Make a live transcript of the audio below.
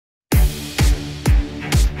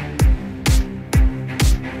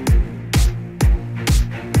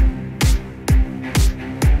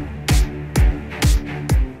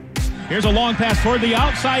Here's a long pass toward the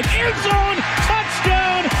outside. End zone.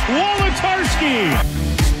 Touchdown. Wolotarski.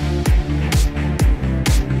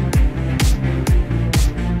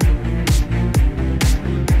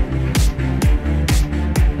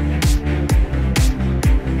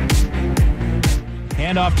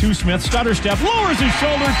 Handoff to Smith. Stutter step. Lowers his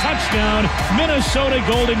shoulder. Touchdown. Minnesota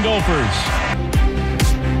Golden Gophers.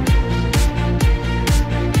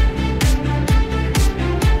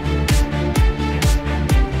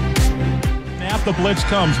 The blitz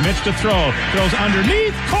comes. Mitch to throw. Throws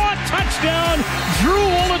underneath. Caught. Touchdown. Drew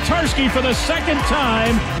Wolotarski for the second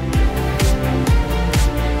time.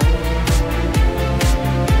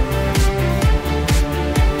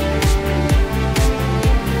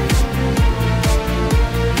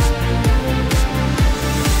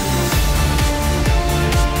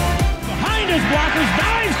 Behind his blockers.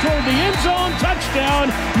 Dives toward the end zone. Touchdown.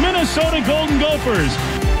 Minnesota Golden Gophers.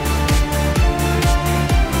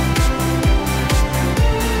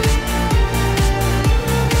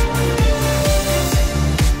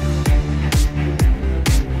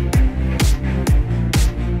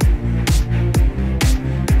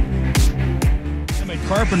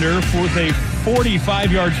 Carpenter with a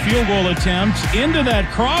 45-yard field goal attempt into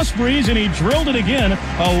that cross breeze, and he drilled it again.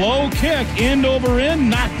 A low kick, end over end,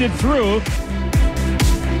 knocked it through.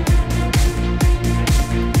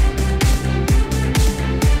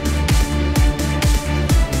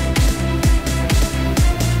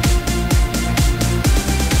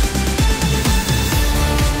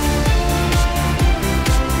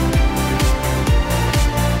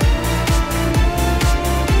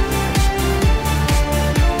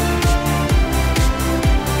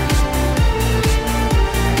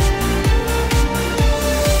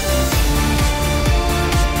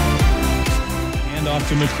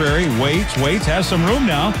 To McCrary, waits, has some room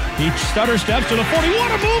now. He stutter steps to the 40.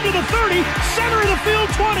 What a move to the 30. Center of the field,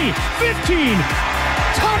 20, 15.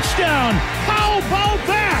 Touchdown. How about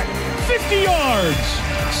that? 50 yards.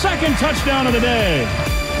 Second touchdown of the day.